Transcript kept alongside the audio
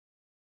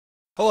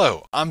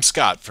Hello, I'm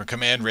Scott from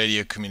Command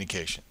Radio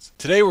Communications.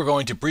 Today we're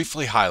going to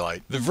briefly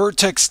highlight the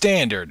Vertex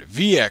Standard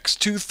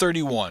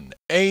VX-231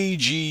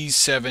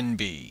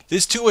 AG7B.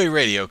 This two-way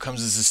radio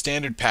comes as a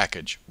standard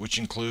package, which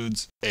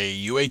includes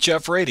a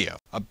UHF radio,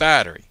 a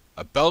battery,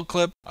 a belt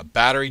clip, a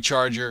battery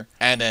charger,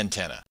 and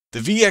antenna. The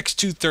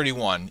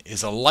VX-231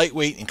 is a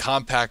lightweight and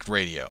compact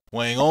radio,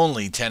 weighing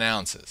only 10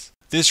 ounces.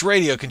 This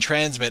radio can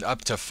transmit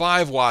up to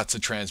 5 watts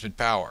of transmit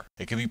power.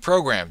 It can be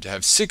programmed to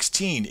have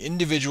 16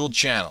 individual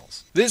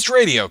channels. This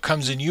radio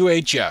comes in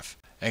UHF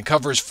and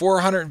covers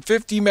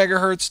 450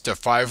 MHz to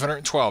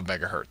 512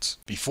 MHz.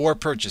 Before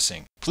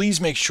purchasing,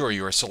 please make sure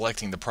you are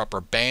selecting the proper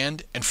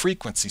band and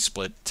frequency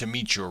split to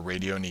meet your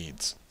radio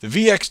needs. The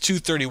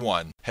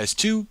VX-231 has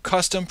 2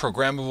 custom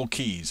programmable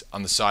keys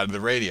on the side of the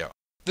radio.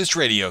 This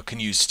radio can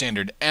use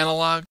standard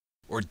analog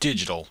or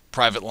digital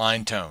private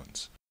line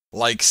tones,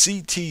 like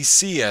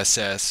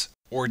CTCSS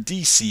or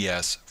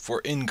DCS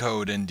for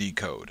encode and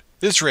decode.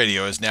 This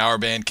radio is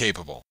narrowband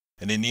capable,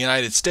 and in the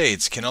United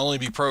States can only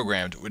be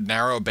programmed with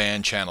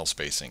narrowband channel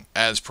spacing,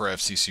 as per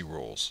FCC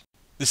rules.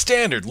 The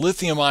standard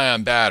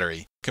lithium-ion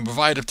battery can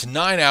provide up to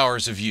 9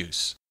 hours of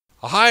use.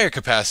 A higher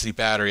capacity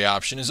battery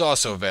option is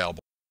also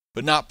available,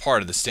 but not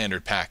part of the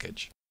standard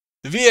package.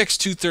 The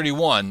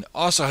VX-231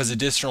 also has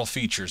additional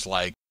features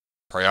like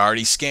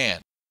priority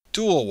scan,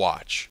 dual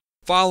watch,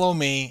 follow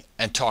me,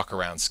 and talk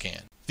around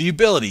scan. The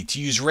ability to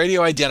use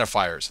radio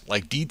identifiers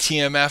like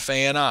DTMF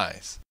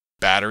ANIs,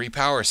 battery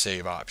power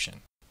save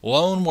option,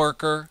 lone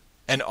worker,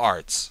 and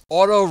ARTS,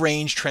 auto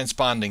range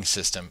transponding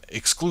system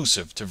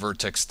exclusive to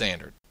Vertex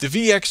Standard. The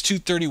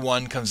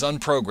VX-231 comes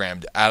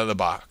unprogrammed out of the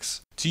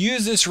box. To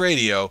use this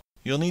radio,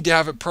 you'll need to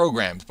have it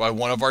programmed by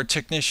one of our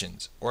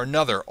technicians or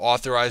another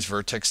authorized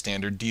Vertex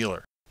Standard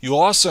dealer. You'll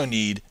also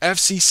need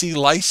FCC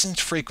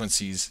licensed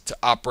frequencies to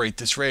operate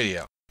this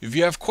radio. If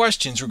you have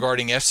questions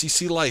regarding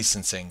FCC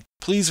licensing,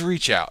 please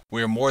reach out.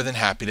 We are more than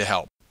happy to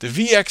help. The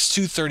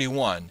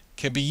VX-231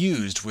 can be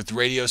used with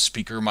radio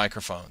speaker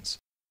microphones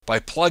by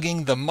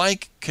plugging the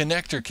mic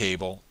connector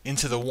cable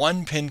into the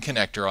 1-pin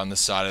connector on the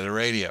side of the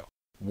radio.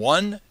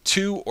 1,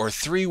 2, or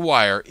 3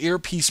 wire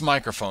earpiece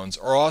microphones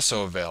are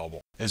also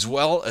available, as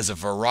well as a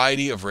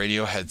variety of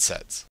radio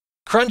headsets.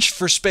 Crunched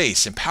for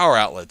space and power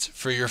outlets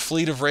for your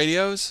fleet of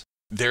radios?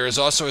 There is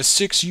also a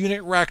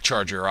 6-unit rack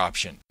charger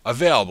option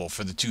available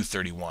for the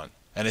 231,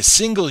 and a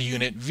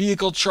single-unit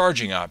vehicle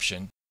charging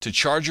option to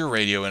charge your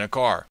radio in a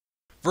car.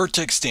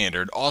 Vertex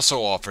Standard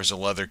also offers a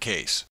leather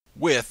case,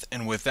 with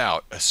and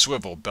without a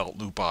swivel belt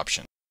loop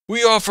option.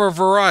 We offer a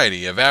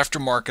variety of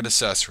aftermarket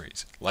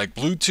accessories, like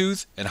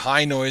Bluetooth and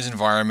high-noise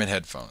environment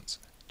headphones.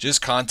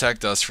 Just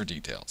contact us for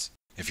details.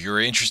 If you're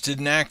interested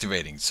in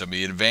activating some of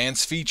the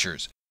advanced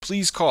features,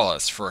 please call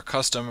us for a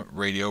custom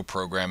radio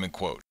programming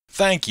quote.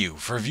 Thank you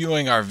for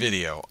viewing our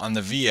video on the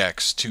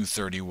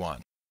VX-231,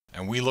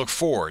 and we look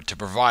forward to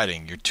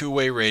providing your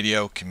two-way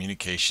radio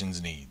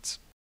communications needs.